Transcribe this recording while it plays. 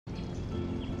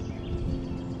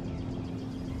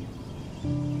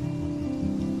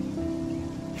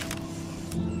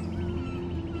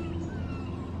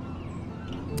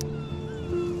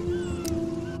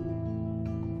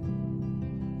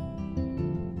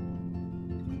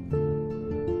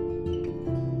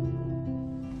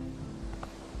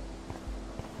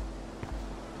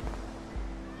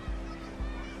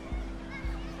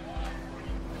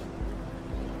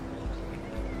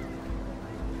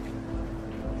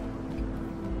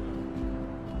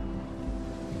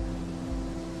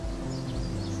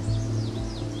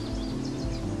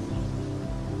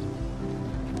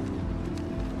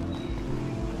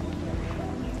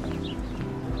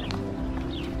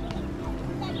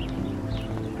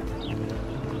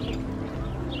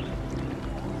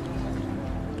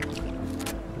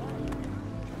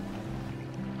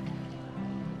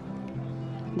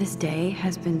This day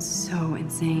has been so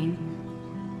insane.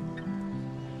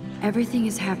 Everything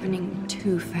is happening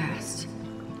too fast.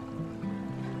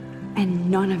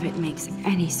 And none of it makes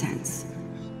any sense.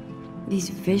 These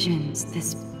visions,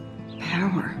 this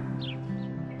power.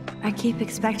 I keep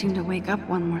expecting to wake up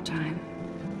one more time.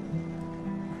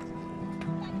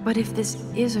 But if this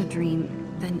is a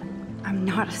dream, then I'm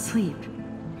not asleep.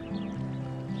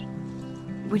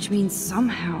 Which means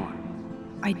somehow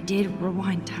I did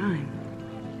rewind time.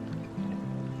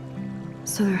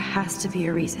 So there has to be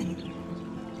a reason.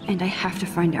 And I have to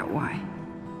find out why.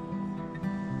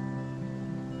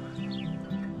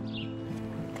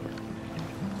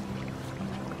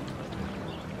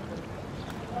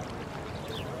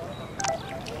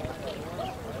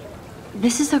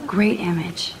 This is a great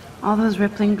image. All those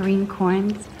rippling green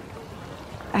coins.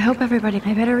 I hope everybody...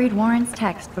 I better read Warren's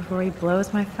text before he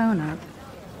blows my phone up.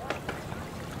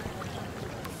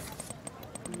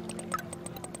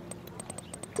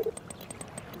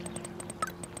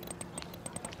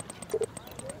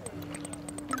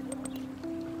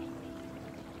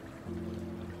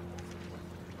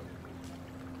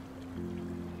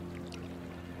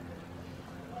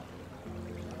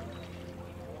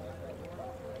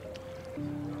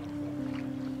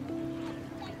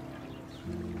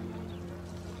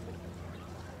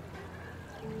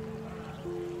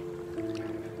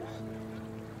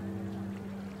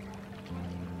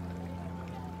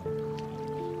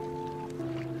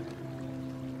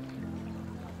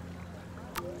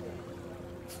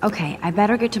 Okay, I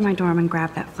better get to my dorm and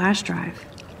grab that flash drive.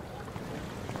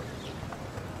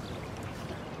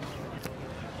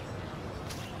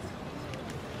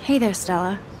 Hey there,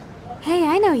 Stella. Hey,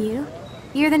 I know you.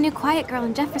 You're the new quiet girl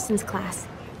in Jefferson's class.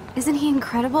 Isn't he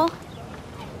incredible?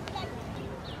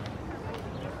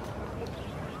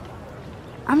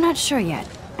 I'm not sure yet.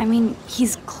 I mean,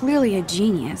 he's clearly a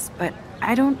genius, but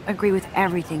I don't agree with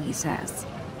everything he says.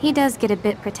 He does get a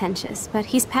bit pretentious, but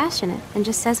he's passionate and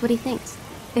just says what he thinks.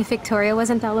 If Victoria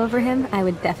wasn't all over him, I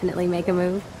would definitely make a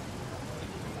move.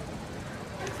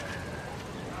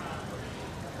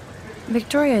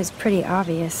 Victoria is pretty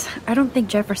obvious. I don't think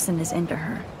Jefferson is into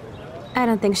her. I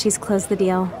don't think she's closed the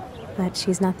deal, but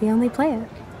she's not the only player.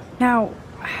 Now,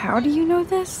 how do you know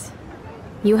this?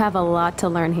 You have a lot to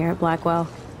learn here at Blackwell.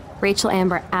 Rachel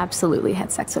Amber absolutely had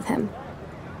sex with him.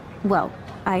 Well,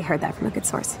 I heard that from a good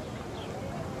source.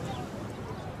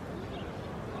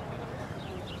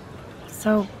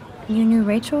 So, you knew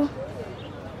Rachel?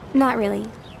 Not really.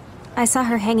 I saw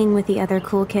her hanging with the other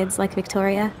cool kids like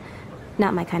Victoria.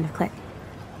 Not my kind of clique.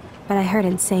 But I heard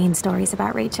insane stories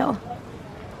about Rachel.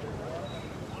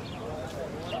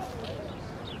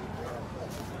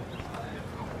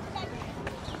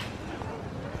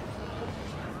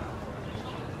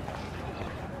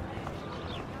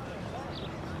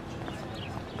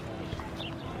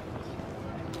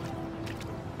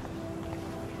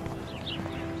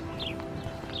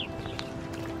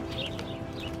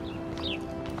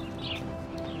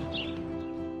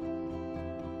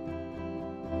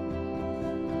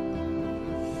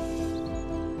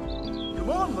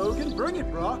 Bring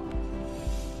it, brah.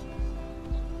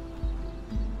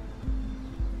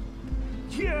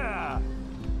 Yeah!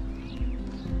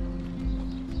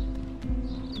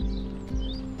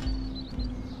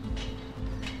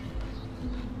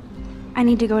 I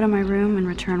need to go to my room and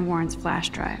return Warren's flash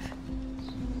drive.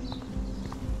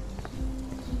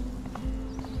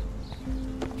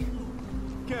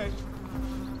 Okay.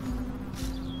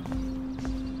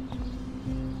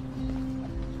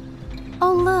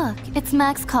 Oh look, it's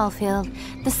Max Caulfield,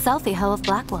 the selfie hoe of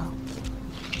Blackwell.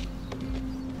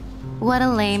 What a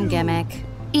lame gimmick.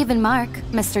 Even Mark,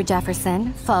 Mr.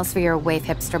 Jefferson, falls for your wave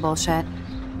hipster bullshit.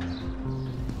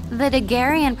 The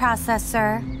Daguerrean process,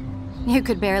 sir. You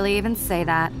could barely even say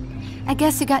that. I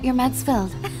guess you got your meds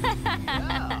filled.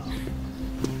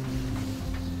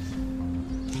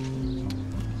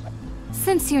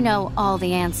 Since you know all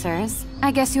the answers, I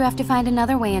guess you have to find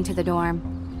another way into the dorm.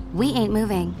 We ain't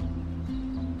moving.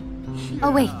 Oh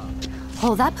wait,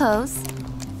 hold that pose.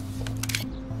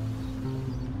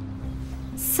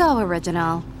 So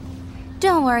original.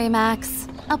 Don't worry, Max.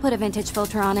 I'll put a vintage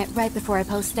filter on it right before I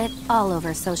post it all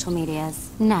over social medias.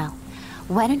 Now,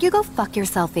 why don't you go fuck your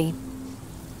selfie?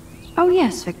 Oh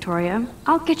yes, Victoria.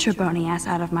 I'll get your bony ass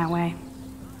out of my way.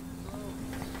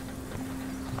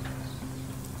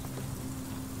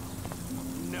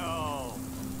 No.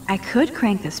 I could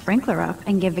crank the sprinkler up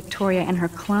and give Victoria and her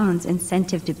clones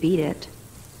incentive to beat it.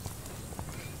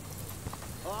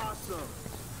 Awesome.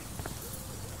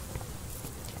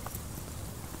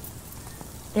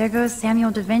 There goes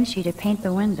Samuel da Vinci to paint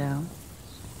the window.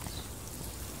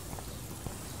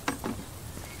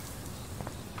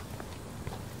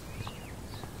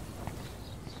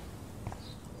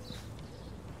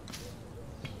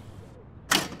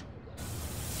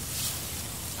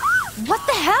 What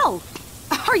the hell?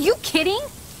 Are you kidding?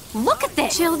 Look at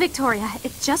this! Chill, Victoria.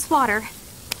 It's just water.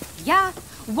 Yeah,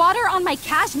 water on my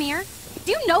cashmere.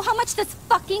 Do you know how much this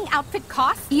fucking outfit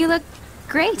costs? You look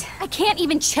great. I can't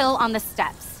even chill on the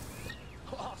steps.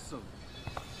 Awesome.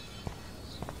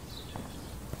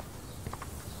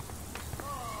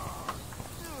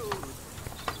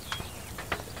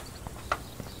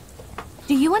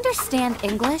 Do you understand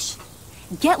English?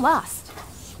 Get lost.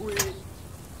 Sweet.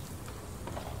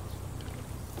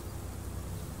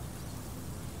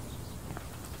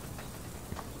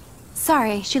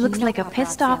 Sorry. She looks like a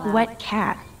pissed off wet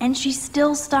cat, and she's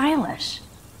still stylish.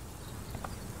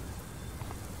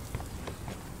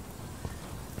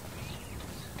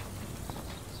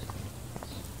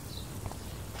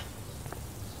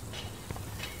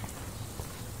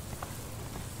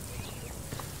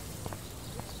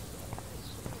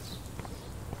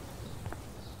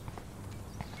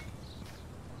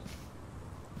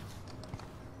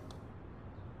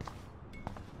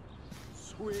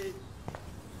 Sweet.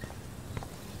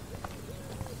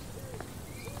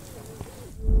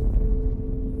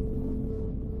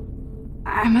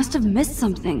 I must have missed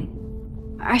something.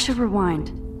 I should rewind.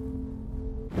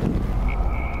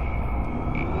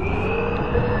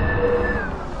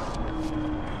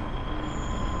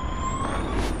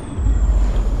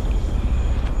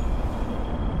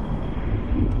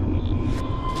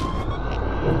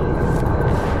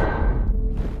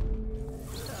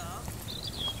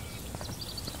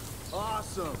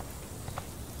 Awesome.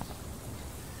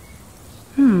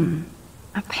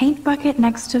 A paint bucket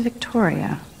next to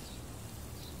Victoria.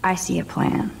 I see a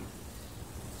plan.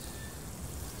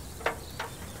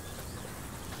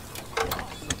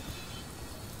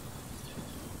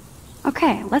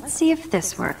 Okay, let's see if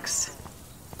this works.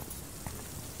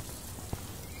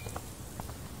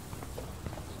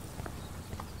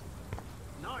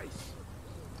 Nice.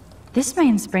 This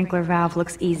main sprinkler valve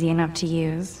looks easy enough to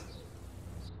use.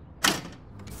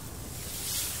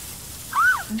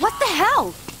 What the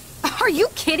hell? Are you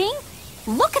kidding?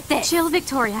 Look at this! Chill,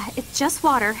 Victoria. It's just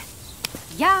water.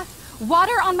 Yeah,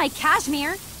 water on my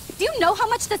cashmere. Do you know how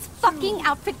much this fucking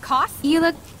outfit costs? You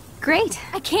look great.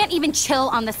 I can't even chill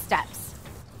on the steps.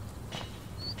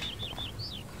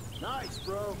 Nice,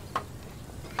 bro.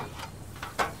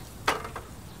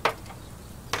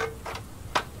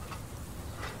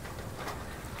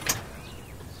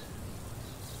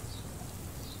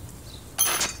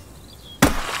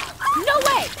 No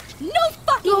way! No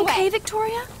fucking You okay, way!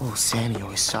 Victoria? Oh,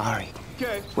 Samuel is sorry.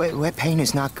 Okay. Wet paint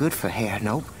is not good for hair,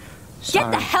 nope. Get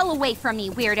Sorry. the hell away from me,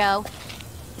 weirdo!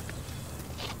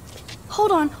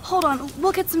 Hold on.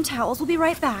 We'll get some towels. We'll be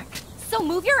right back. So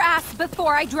move your ass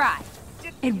before I drive.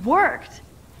 It worked.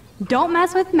 Don't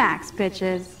mess with Max,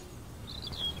 bitches.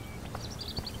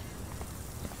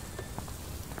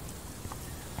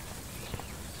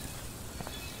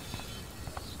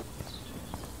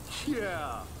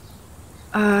 Yeah.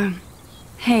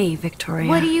 Hey, Victoria.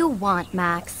 What do you want,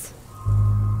 Max?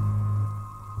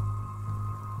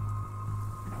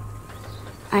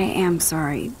 I am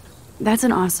sorry. That's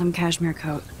an awesome cashmere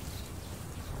coat.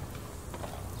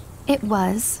 It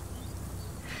was.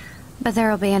 But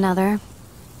there'll be another.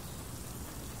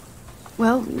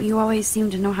 Well, you always seem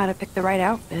to know how to pick the right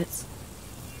outfits.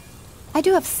 I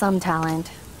do have some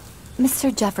talent.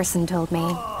 Mr. Jefferson told me.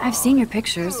 I've seen your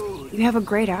pictures. You have a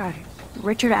great eye.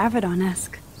 Richard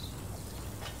Avedon-esque.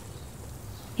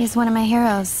 He's one of my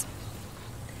heroes.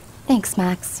 Thanks,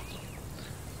 Max.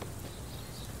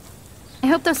 I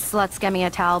hope those sluts get me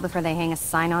a towel before they hang a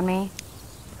sign on me.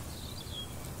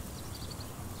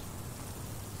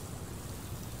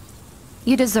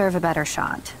 You deserve a better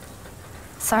shot.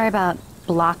 Sorry about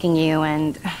blocking you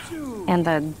and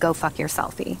the go fuck your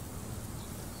selfie.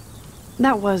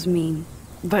 That was mean,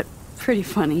 but pretty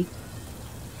funny.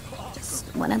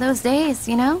 Just one of those days,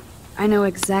 you know? I know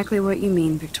exactly what you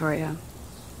mean, Victoria.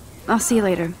 I'll see you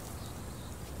later.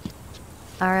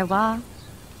 Au revoir.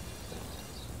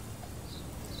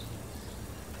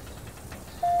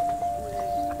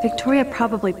 Victoria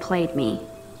probably played me.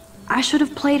 I should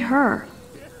have played her.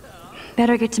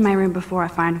 Better get to my room before I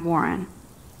find Warren.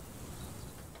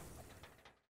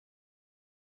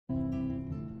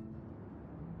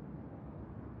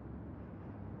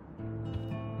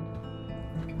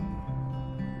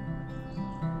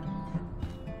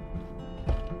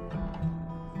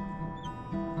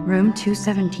 Room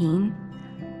 217?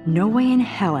 No way in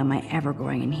hell am I ever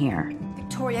going in here.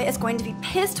 Victoria is going to be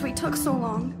pissed we took so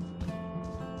long.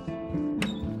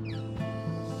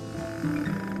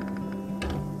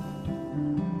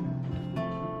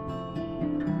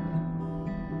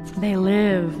 They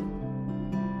live.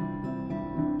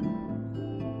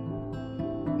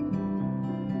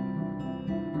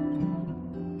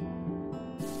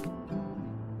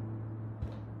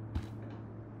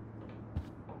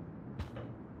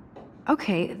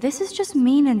 Okay, this is just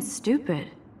mean and stupid.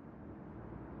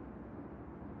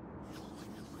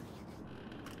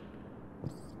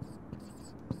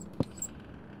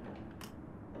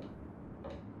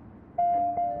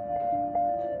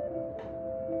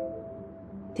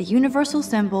 The universal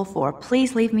symbol for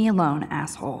please leave me alone,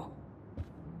 asshole.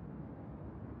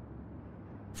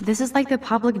 This is like the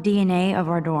public DNA of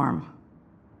our dorm.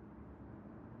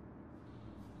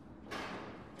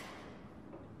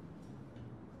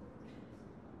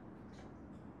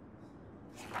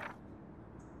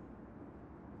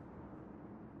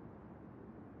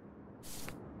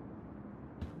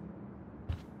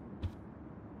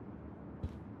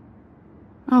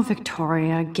 Oh,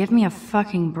 Victoria, give me a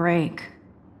fucking break.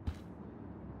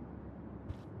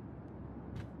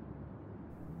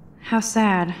 How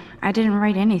sad. I didn't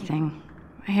write anything.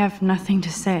 I have nothing to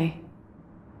say.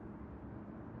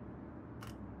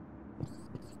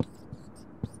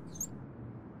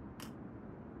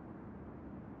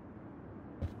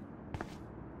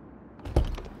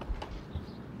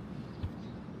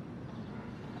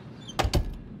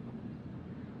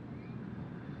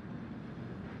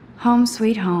 Home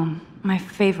sweet home, my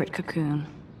favorite cocoon.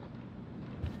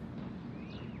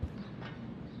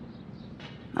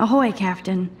 Ahoy,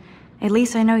 Captain. At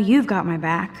least I know you've got my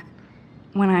back.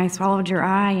 When I swallowed your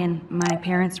eye and my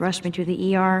parents rushed me to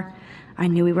the ER, I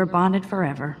knew we were bonded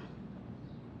forever.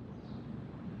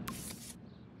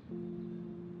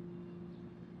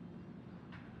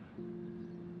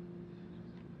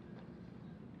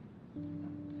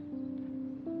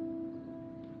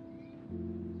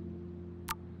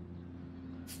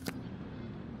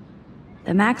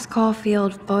 The Max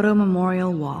Caulfield Photo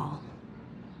Memorial Wall.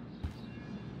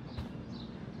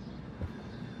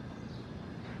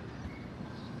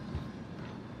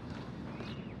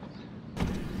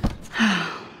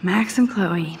 Max and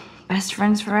Chloe, best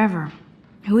friends forever.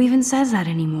 Who even says that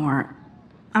anymore?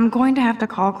 I'm going to have to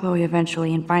call Chloe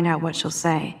eventually and find out what she'll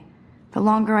say. The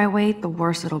longer I wait, the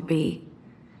worse it'll be.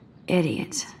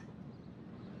 Idiot.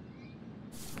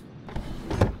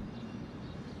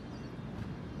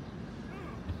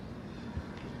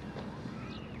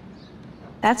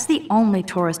 That's the only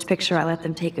tourist picture I let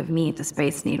them take of me at the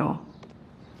Space Needle.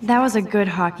 That was a good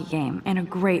hockey game and a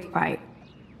great fight.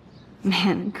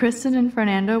 Man, Kristen and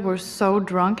Fernando were so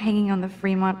drunk hanging on the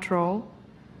Fremont Troll.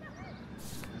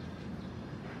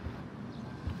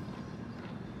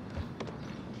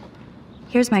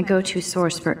 Here's my go-to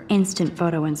source for instant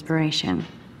photo inspiration.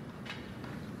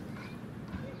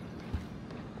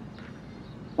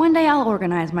 One day I'll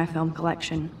organize my film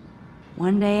collection.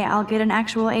 One day I'll get an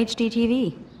actual HD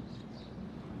TV.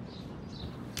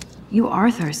 You are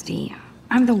thirsty.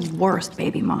 I'm the worst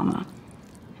baby mama.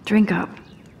 Drink up.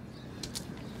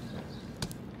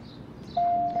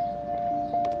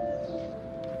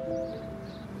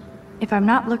 If I'm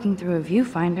not looking through a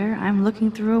viewfinder, I'm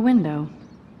looking through a window.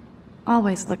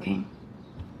 Always looking.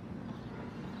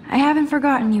 I haven't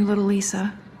forgotten you, little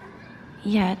Lisa.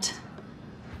 Yet.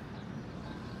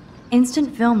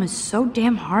 Instant film is so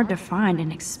damn hard to find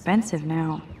and expensive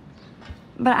now.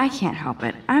 But I can't help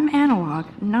it. I'm analog,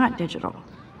 not digital.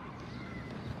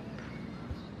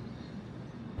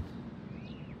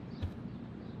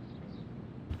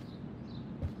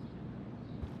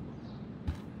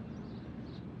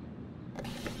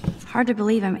 Hard to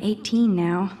believe I'm 18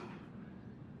 now.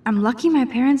 I'm lucky my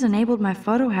parents enabled my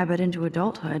photo habit into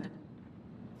adulthood.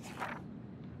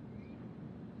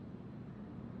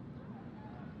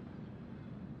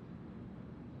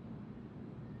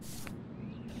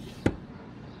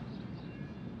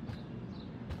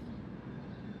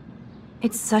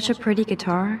 It's such a pretty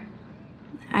guitar.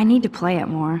 I need to play it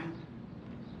more.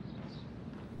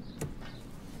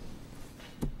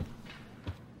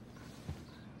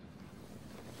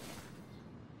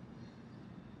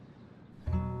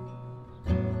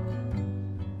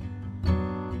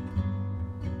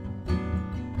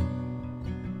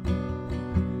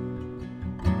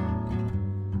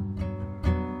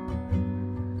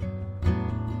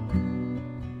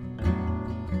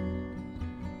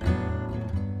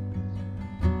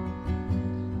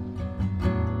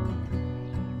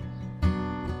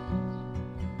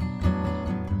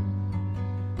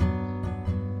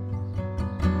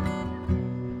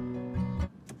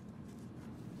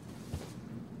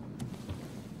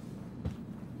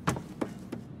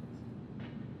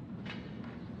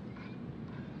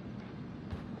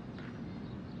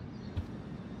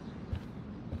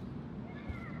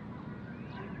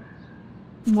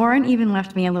 Warren even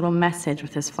left me a little message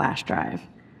with his flash drive.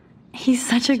 He's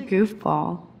such a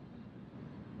goofball.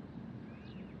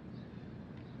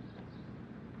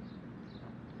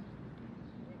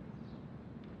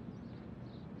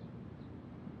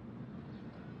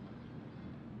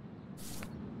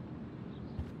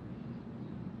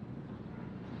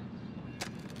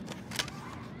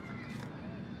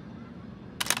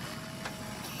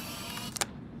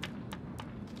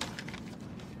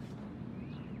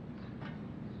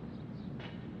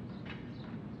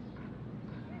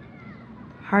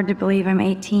 Hard to believe I'm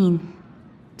 18.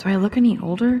 Do I look any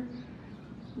older?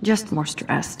 Just more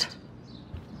stressed.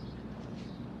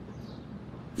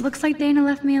 Looks like Dana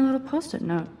left me a little post-it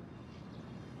note.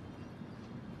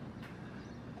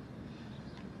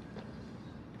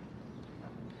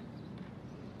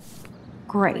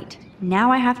 Great.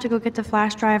 Now I have to go get the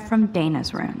flash drive from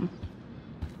Dana's room.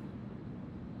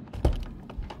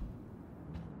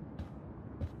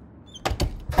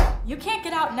 You can't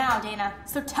get out now, Dana,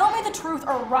 so tell me the truth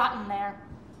or rot in there.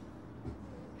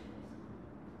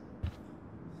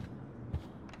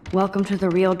 Welcome to the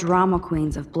real drama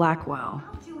queens of Blackwell.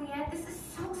 Oh, Juliet, this is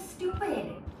so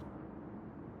stupid.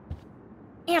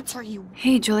 Answer, you.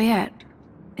 Hey, Juliet.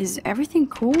 Is everything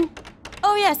cool?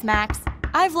 Oh yes, Max.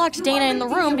 I've locked Dana in the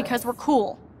room because we're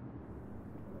cool.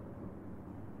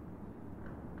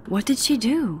 What did she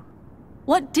do?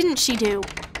 What didn't she do?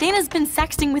 Dana's been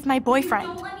sexting with my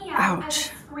boyfriend.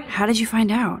 Ouch. How did you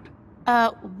find out?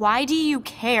 Why do you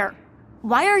care?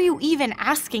 Why are you even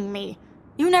asking me?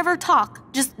 You never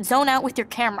talk, just zone out with your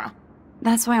camera.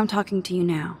 That's why I'm talking to you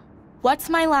now. What's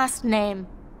my last name?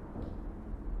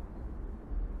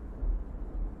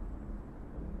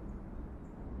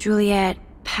 Juliet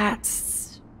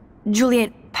Patson.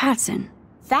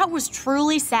 That was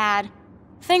truly sad.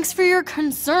 Thanks for your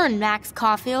concern, Max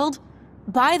Caulfield.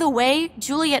 By the way,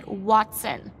 Juliet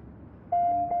Watson.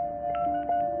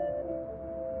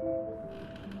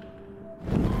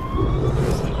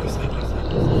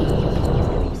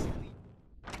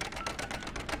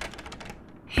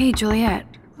 Hey, Juliet.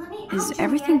 Is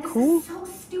everything cool?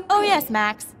 Oh yes,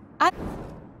 Max.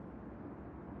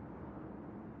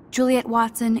 Juliet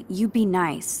Watson, you be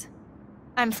nice.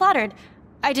 I'm flattered.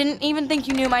 I didn't even think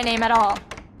you knew my name at all.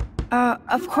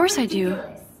 Of course I do.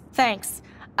 Thanks.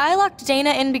 I locked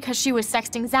Dana in because she was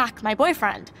sexting Zach, my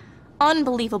boyfriend.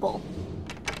 Unbelievable.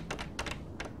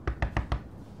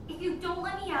 If you don't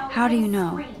let me out, How do you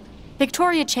know?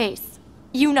 Victoria Chase.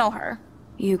 You know her.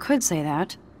 You could say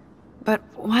that. But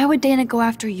why would Dana go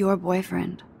after your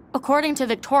boyfriend? According to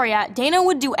Victoria, Dana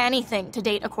would do anything to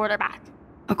date a quarterback.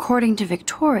 According to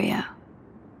Victoria?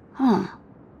 Huh.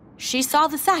 She saw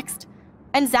the sext,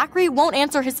 and Zachary won't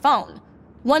answer his phone.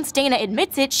 Once Dana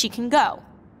admits it, she can go.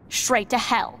 Straight to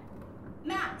hell.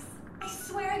 Max, I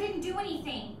swear I didn't do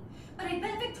anything. But I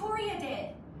bet Victoria did.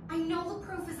 I know the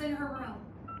proof is in her room.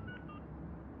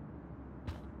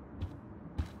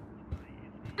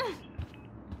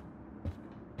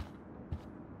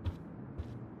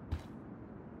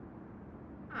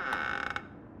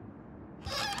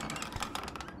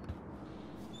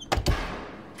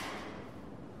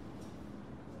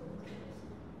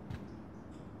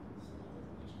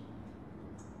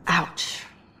 Ouch.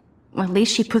 Well, at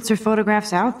least she puts her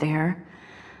photographs out there.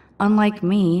 Unlike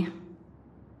me.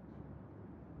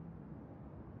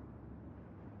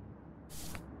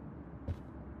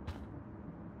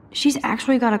 She's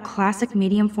actually got a classic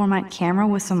medium format camera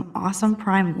with some awesome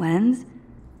prime lens.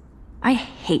 I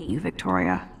hate you,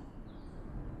 Victoria.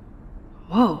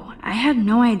 Whoa, I had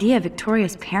no idea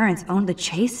Victoria's parents owned the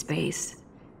Chase space.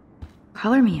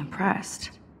 Color me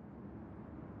impressed.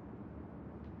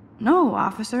 No,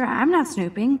 officer, I'm not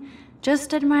snooping.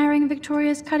 Just admiring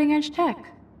Victoria's cutting-edge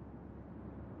tech.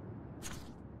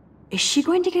 Is she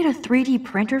going to get a 3D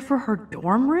printer for her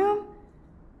dorm room?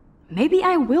 Maybe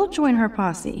I will join her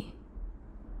posse.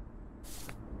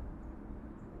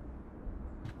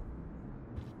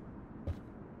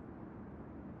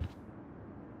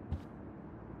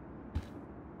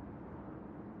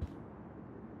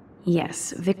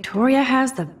 Yes, Victoria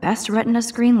has the best Retina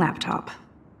screen laptop.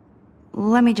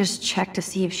 Let me just check to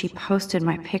see if she posted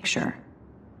my picture.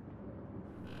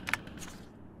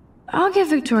 I'll give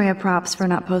Victoria props for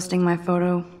not posting my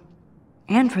photo.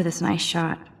 And for this nice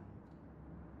shot.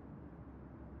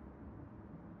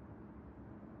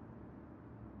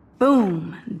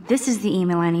 Boom! This is the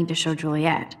email I need to show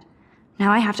Juliet.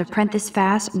 Now I have to print this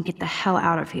fast and get the hell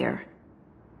out of here.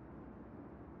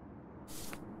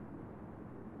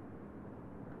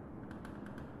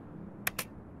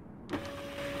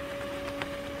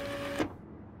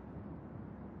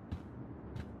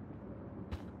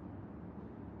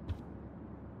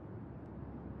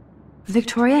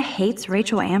 Victoria hates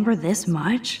Rachel Amber this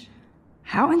much?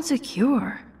 How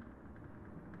insecure.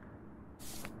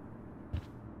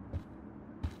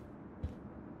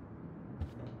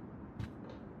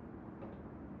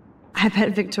 I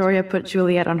bet Victoria put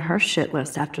Juliet on her shit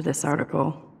list after this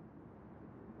article.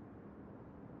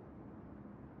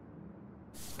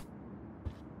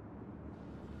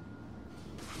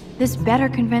 This better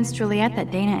convince Juliet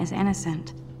that Dana is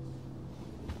innocent.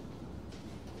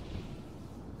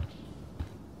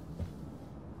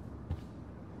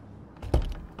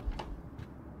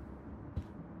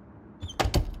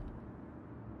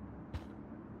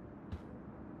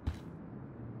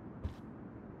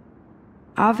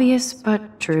 Obvious,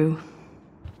 but true.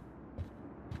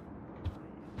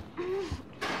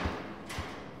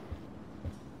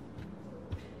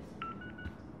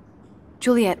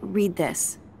 Juliet, read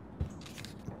this.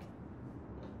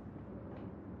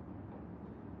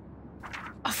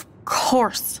 Of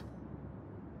course.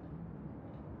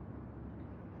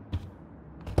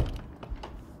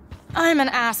 I'm an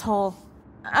asshole.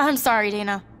 I'm sorry,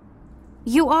 Dana.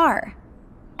 You are.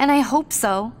 And I hope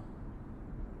so.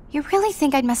 You really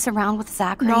think I'd mess around with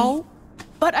Zachary? No,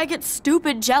 but I get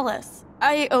stupid jealous.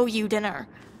 I owe you dinner.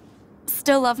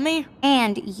 Still love me?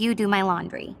 And you do my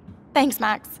laundry. Thanks,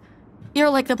 Max. You're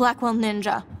like the Blackwell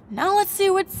Ninja. Now let's see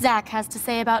what Zach has to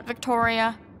say about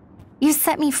Victoria. You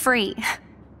set me free.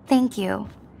 Thank you.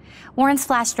 Warren's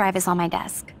flash drive is on my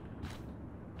desk.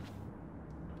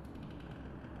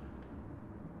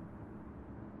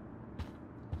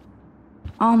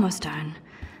 Almost done.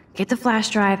 Get the flash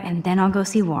drive and then I'll go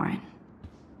see Warren.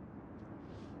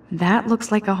 That looks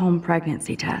like a home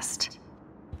pregnancy test.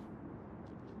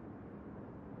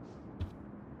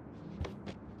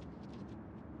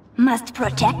 Must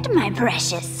protect my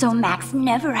precious so Max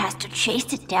never has to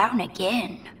chase it down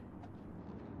again.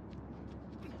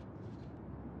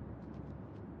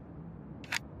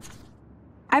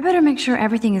 I better make sure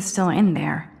everything is still in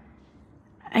there.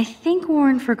 I think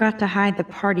Warren forgot to hide the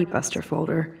Party Buster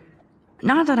folder.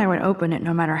 Not that I would open it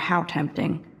no matter how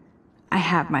tempting. I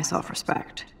have my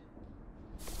self-respect.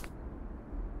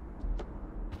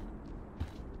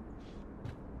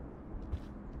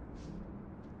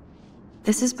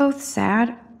 This is both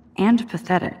sad and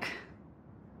pathetic.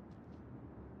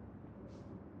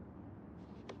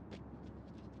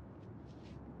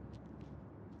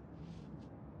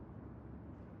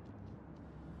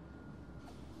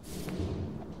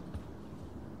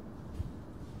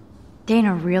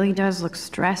 Dana really does look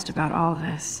stressed about all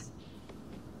this.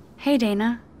 Hey,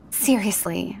 Dana.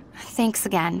 Seriously, thanks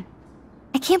again.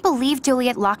 I can't believe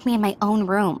Juliet locked me in my own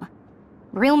room.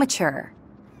 Real mature.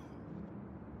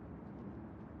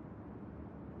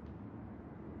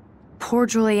 Poor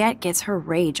Juliet gets her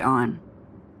rage on.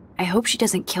 I hope she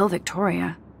doesn't kill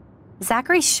Victoria.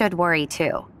 Zachary should worry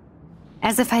too.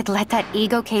 As if I'd let that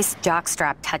ego-cased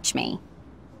jockstrap touch me.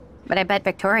 But I bet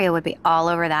Victoria would be all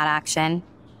over that action.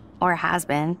 Or has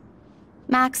been.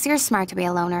 Max, you're smart to be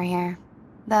a loner here.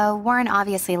 Though Warren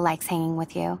obviously likes hanging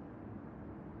with you.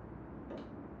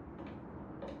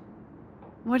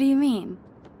 What do you mean?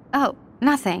 Oh,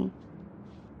 nothing.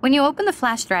 When you opened the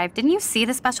flash drive, didn't you see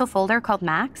the special folder called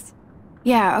Max?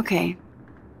 Yeah, okay.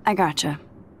 I gotcha.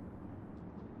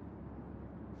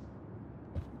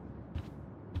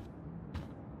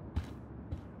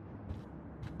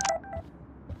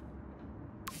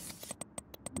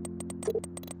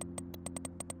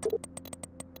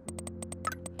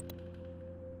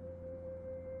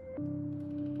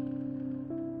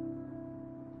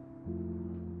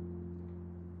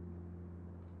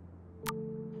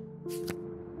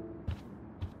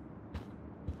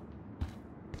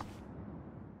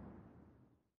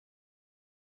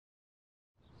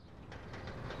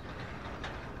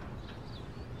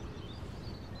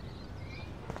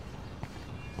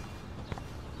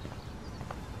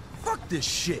 Fuck this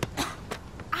shit.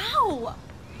 Ow!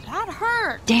 That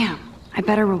hurt. Damn, I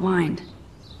better rewind.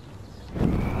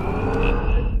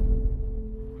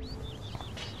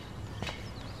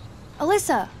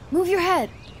 Alyssa, move your head.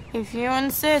 If you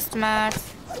insist,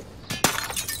 Max.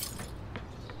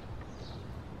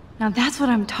 Now that's what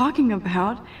I'm talking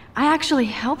about. I actually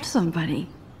helped somebody.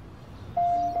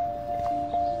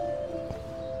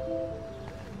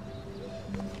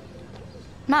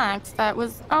 Max, that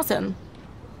was awesome.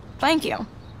 Thank you.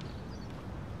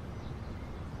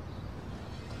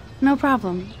 No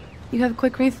problem. You have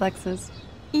quick reflexes.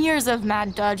 Years of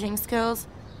mad dodging skills.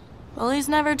 Bullies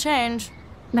never change.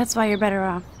 That's why you're better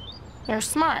off. You're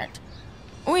smart.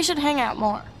 We should hang out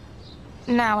more.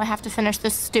 Now I have to finish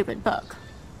this stupid book.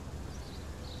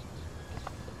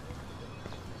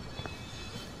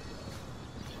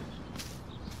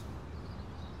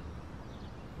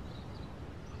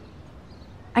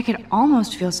 I could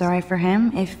almost feel sorry for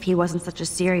him if he wasn't such a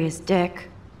serious dick.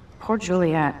 Poor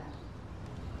Juliet.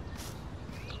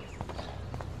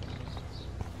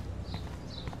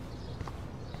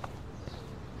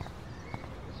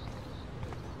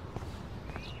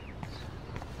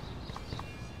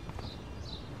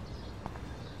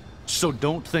 So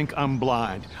don't think I'm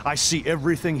blind. I see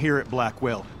everything here at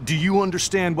Blackwell. Do you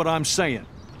understand what I'm saying?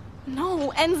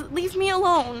 No, and leave me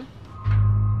alone.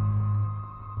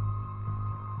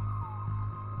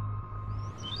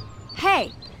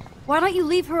 Hey, why don't you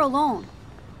leave her alone?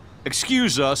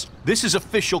 Excuse us, this is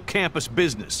official campus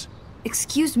business.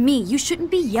 Excuse me, you shouldn't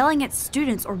be yelling at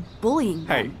students or bullying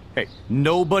them. Hey,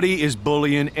 nobody is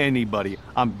bullying anybody.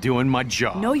 I'm doing my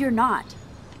job. No, you're not.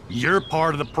 You're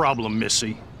part of the problem,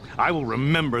 Missy. I will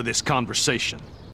remember this conversation.